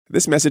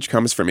This message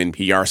comes from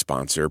NPR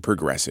sponsor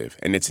Progressive,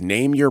 and it's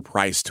Name Your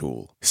Price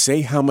tool.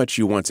 Say how much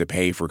you want to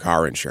pay for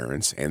car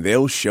insurance, and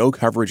they'll show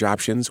coverage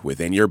options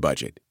within your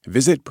budget.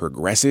 Visit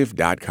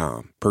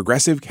Progressive.com.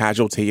 Progressive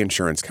Casualty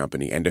Insurance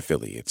Company and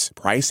Affiliates.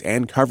 Price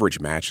and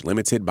coverage match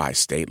limited by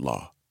state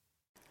law.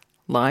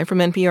 Live from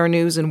NPR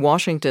News in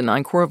Washington,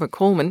 I'm Corva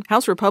Coleman.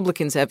 House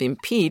Republicans have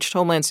impeached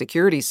Homeland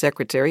Security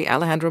Secretary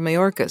Alejandro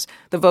Mayorkas.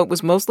 The vote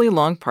was mostly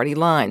along party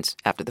lines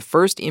after the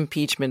first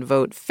impeachment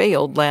vote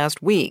failed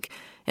last week.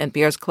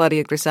 NPR's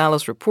Claudia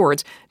Grisales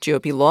reports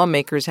GOP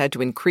lawmakers had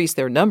to increase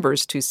their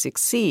numbers to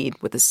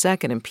succeed with the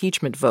second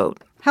impeachment vote.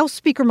 House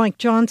Speaker Mike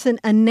Johnson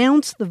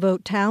announced the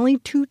vote tally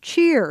to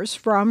cheers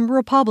from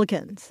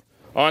Republicans.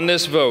 On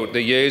this vote,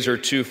 the yeas are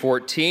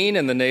 214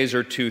 and the nays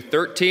are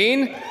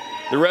 213.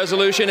 The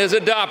resolution is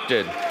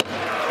adopted.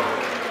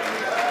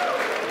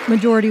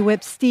 Majority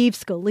Whip Steve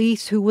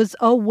Scalise, who was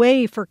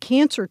away for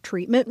cancer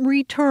treatment,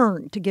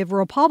 returned to give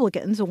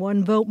Republicans a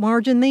one-vote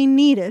margin they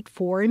needed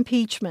for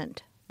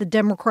impeachment. The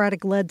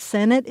Democratic-led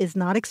Senate is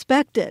not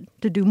expected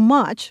to do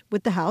much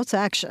with the House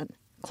action.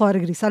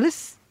 Claudia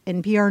Grisales,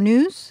 NPR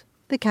News,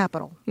 the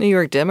Capitol. New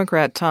York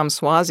Democrat Tom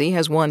Suozzi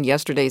has won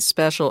yesterday's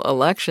special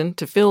election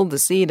to fill the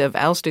seat of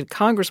ousted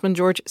Congressman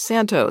George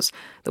Santos.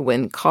 The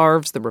win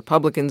carves the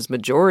Republicans'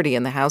 majority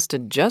in the House to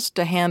just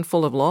a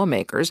handful of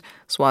lawmakers.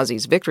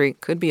 Suozzi's victory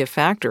could be a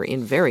factor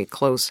in very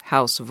close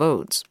House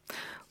votes.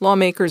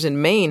 Lawmakers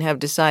in Maine have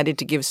decided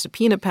to give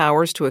subpoena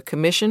powers to a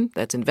commission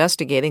that's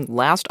investigating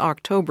last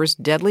October's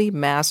deadly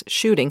mass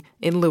shooting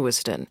in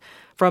Lewiston.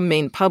 From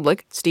Maine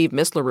Public, Steve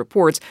Missler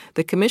reports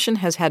the commission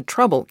has had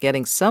trouble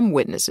getting some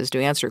witnesses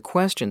to answer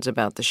questions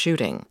about the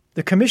shooting.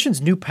 The commission's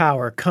new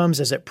power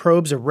comes as it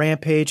probes a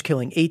rampage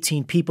killing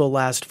 18 people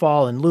last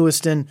fall in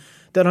Lewiston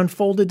that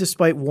unfolded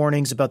despite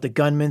warnings about the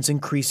gunman's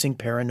increasing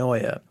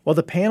paranoia. While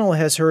the panel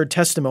has heard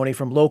testimony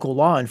from local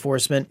law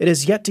enforcement, it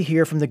has yet to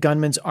hear from the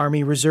gunman's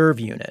Army Reserve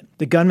unit.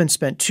 The gunman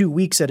spent 2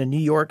 weeks at a New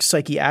York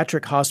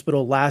psychiatric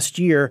hospital last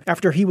year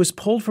after he was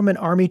pulled from an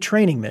Army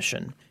training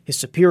mission. His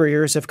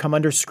superiors have come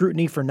under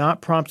scrutiny for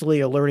not promptly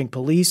alerting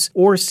police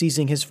or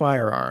seizing his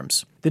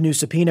firearms. The new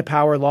subpoena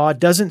power law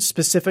doesn't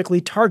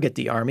specifically target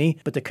the Army,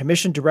 but the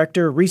commission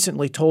director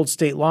recently told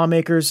state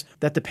lawmakers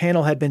that the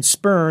panel had been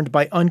spurned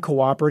by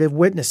uncooperative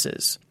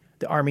witnesses.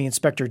 The Army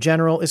Inspector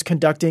General is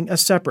conducting a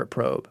separate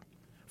probe.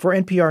 For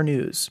NPR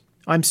News,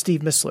 I'm Steve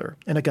Missler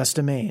in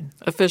Augusta, Maine.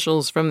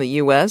 Officials from the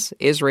U.S.,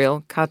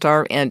 Israel,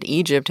 Qatar, and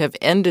Egypt have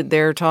ended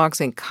their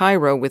talks in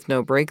Cairo with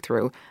no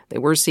breakthrough. They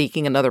were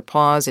seeking another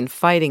pause in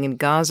fighting in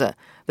Gaza.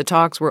 The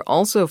talks were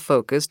also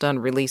focused on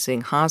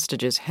releasing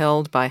hostages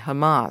held by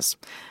Hamas.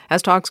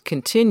 As talks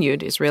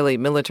continued, Israeli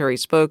military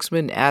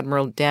spokesman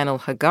Admiral Daniel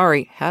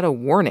Hagari had a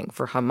warning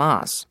for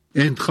Hamas.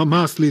 And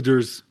Hamas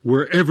leaders,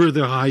 wherever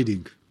they're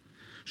hiding,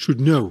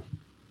 should know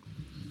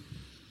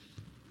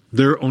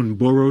they're on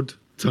borrowed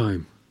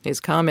time. His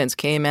comments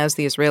came as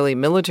the Israeli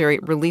military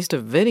released a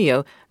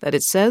video that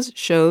it says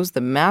shows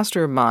the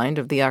mastermind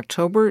of the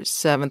October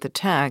 7th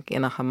attack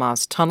in a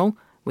Hamas tunnel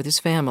with his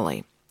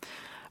family.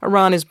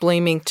 Iran is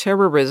blaming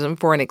terrorism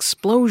for an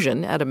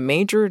explosion at a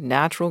major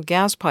natural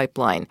gas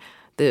pipeline.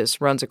 This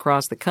runs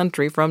across the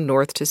country from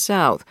north to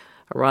south.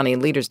 Iranian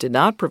leaders did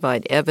not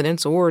provide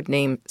evidence or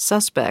name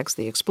suspects.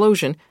 The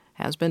explosion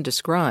has been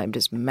described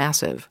as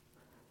massive.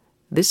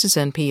 This is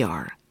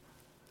NPR.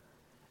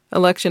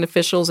 Election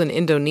officials in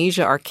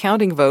Indonesia are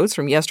counting votes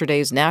from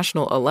yesterday's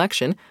national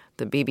election.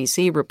 The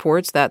BBC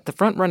reports that the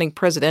front-running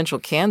presidential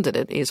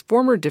candidate is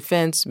former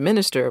Defense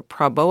Minister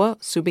Prabowo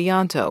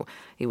Subianto.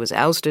 He was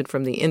ousted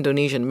from the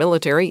Indonesian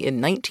military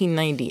in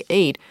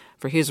 1998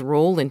 for his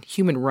role in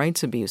human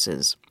rights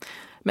abuses.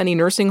 Many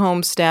nursing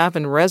home staff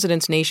and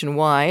residents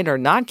nationwide are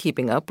not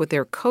keeping up with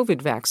their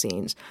COVID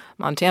vaccines.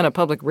 Montana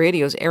Public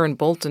Radio's Aaron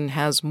Bolton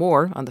has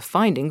more on the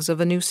findings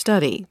of a new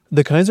study.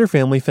 The Kaiser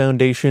Family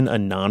Foundation, a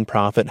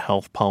nonprofit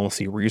health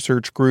policy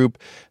research group,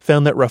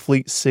 found that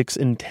roughly 6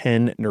 in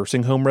 10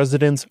 nursing home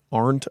residents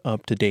aren't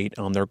up to date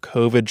on their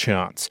COVID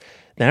shots.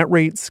 That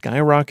rate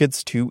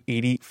skyrockets to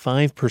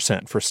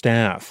 85% for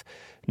staff.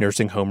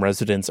 Nursing home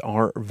residents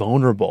are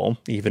vulnerable,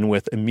 even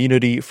with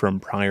immunity from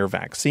prior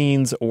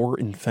vaccines or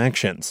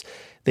infections.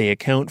 They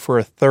account for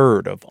a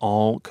third of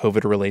all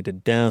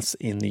COVID-related deaths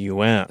in the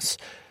U.S.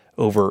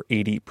 Over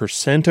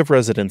 80% of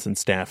residents and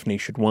staff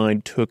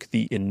nationwide took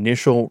the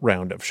initial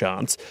round of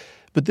shots,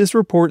 but this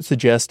report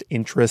suggests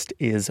interest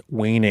is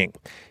waning.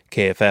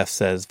 KFF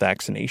says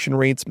vaccination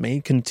rates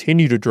may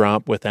continue to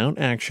drop without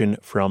action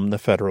from the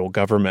federal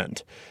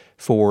government.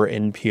 For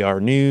NPR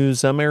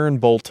News, I'm Aaron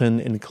Bolton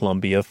in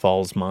Columbia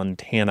Falls,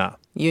 Montana.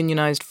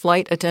 Unionized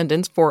flight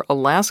attendants for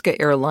Alaska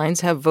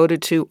Airlines have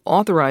voted to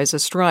authorize a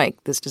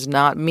strike. This does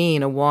not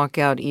mean a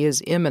walkout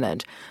is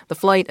imminent. The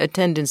flight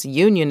attendants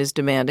union is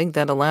demanding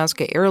that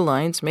Alaska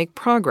Airlines make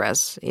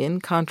progress in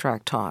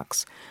contract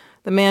talks.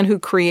 The man who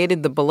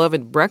created the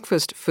beloved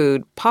breakfast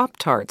food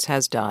Pop-Tarts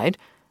has died.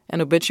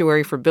 An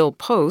obituary for Bill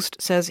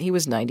Post says he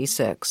was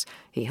 96.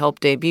 He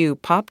helped debut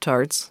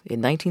Pop-Tarts in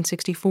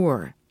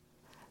 1964.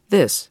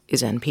 This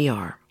is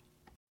NPR.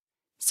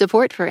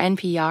 Support for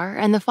NPR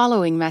and the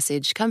following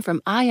message come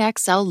from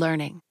IXL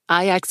Learning.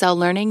 IXL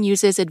Learning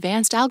uses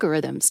advanced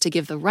algorithms to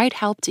give the right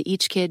help to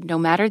each kid no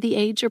matter the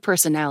age or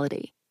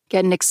personality.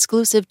 Get an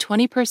exclusive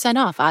 20%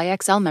 off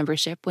IXL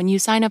membership when you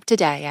sign up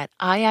today at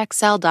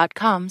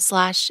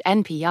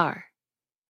IXL.com/NPR.